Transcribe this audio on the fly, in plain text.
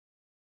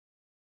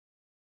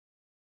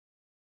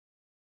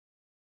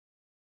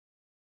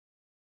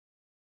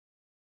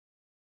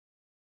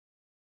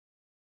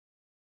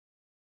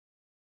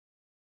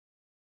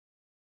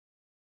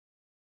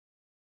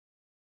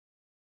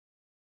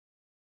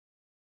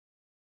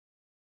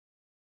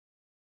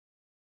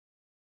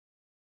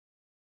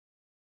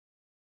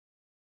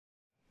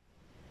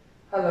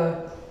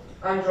Hello,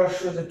 I'm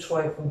Joshua the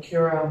Toit from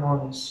Curro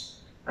Hermanus.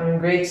 I'm in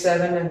grade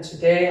 7 and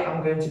today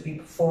I'm going to be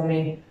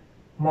performing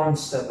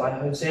Monster by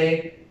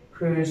Jose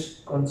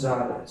Cruz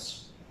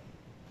Gonzalez.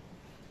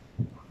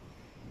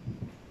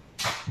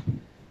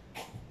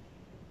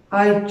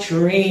 I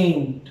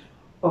dreamed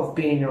of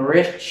being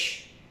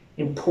rich,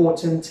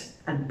 important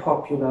and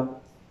popular.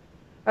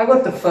 I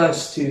got the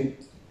first two.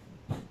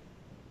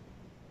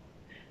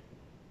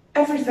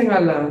 Everything I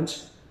learned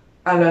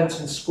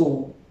in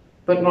school,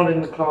 but not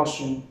in the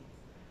classroom.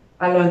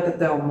 I learned that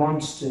there are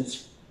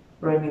monsters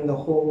roaming the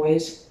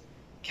hallways,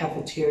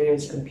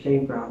 cafeterias and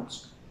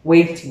playgrounds,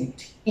 waiting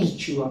to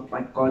eat you up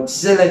like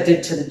Godzilla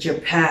did to the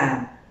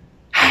Japan.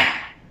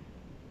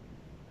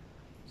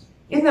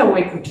 In their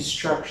wake of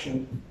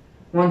destruction,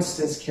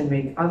 monsters can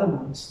make other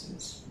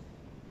monsters.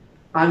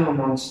 I'm a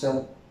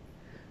monster.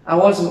 I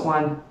wasn't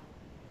one,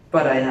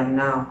 but I am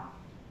now.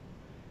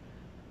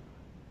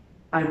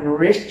 I'm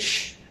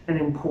rich and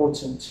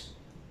important,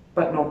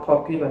 but not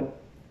popular.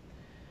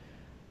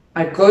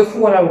 I go for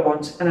what I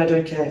want and I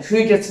don't care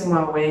who gets in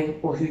my way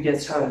or who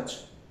gets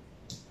hurt.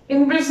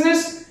 In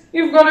business,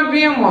 you've got to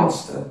be a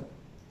monster.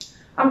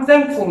 I'm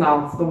thankful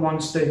now for the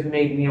monster who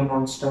made me a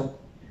monster.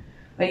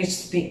 I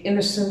used to be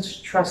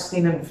innocent,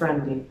 trusting and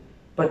friendly,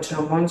 but to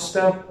a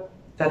monster,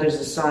 that is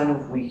a sign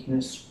of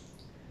weakness.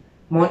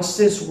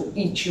 Monsters will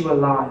eat you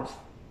alive.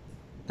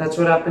 That's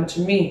what happened to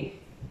me.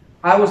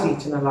 I was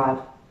eaten alive,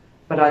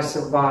 but I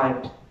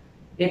survived.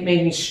 It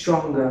made me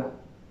stronger.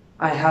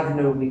 I have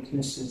no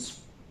weaknesses.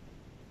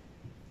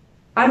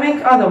 I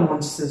make other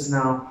monsters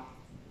now.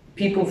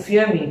 People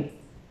fear me,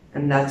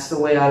 and that's the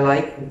way I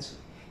like it.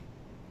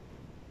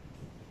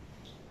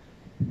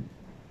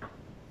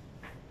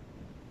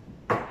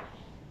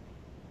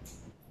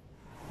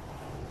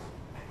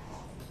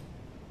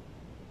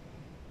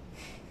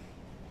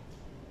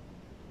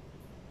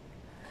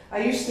 I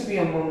used to be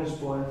a mama's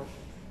boy,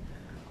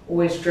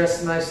 always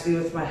dressed nicely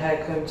with my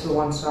hair combed to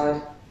one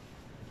side.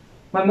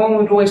 My mom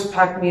would always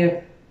pack me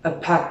a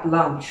packed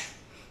lunch.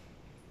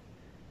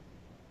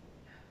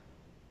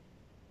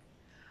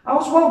 I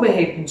was well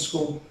behaved in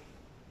school.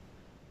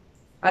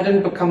 I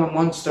didn't become a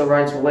monster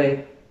right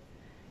away.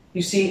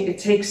 You see, it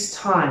takes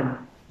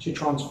time to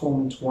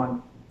transform into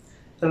one.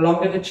 The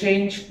longer the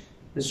change,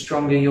 the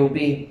stronger you'll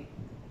be.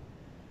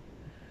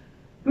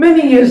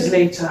 Many years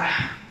later,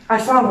 I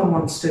found a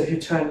monster who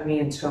turned me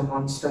into a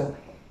monster.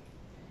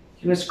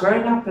 He was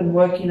growing up and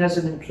working as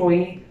an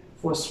employee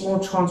for a small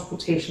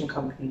transportation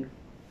company.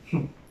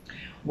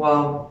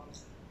 Well,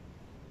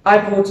 I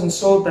bought and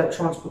sold that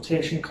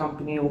transportation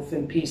company off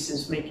in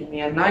pieces, making me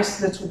a nice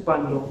little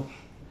bundle.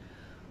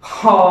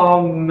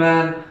 Oh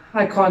man,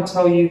 I can't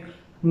tell you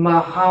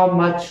how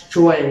much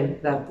joy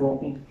that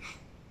brought me.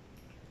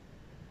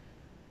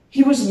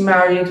 He was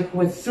married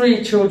with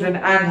 3 children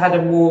and had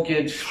a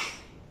mortgage.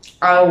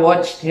 I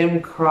watched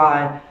him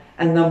cry,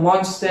 and the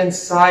monster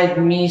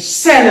inside me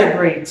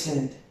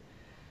celebrated.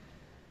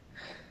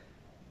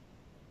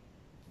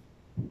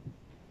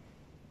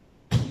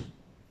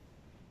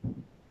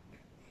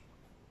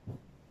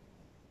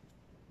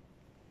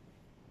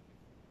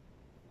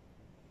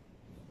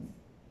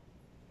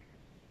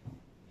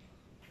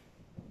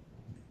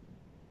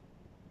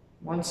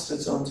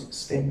 Monsters aren't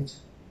extinct.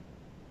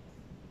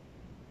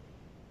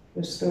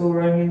 We're still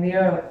roaming the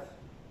earth.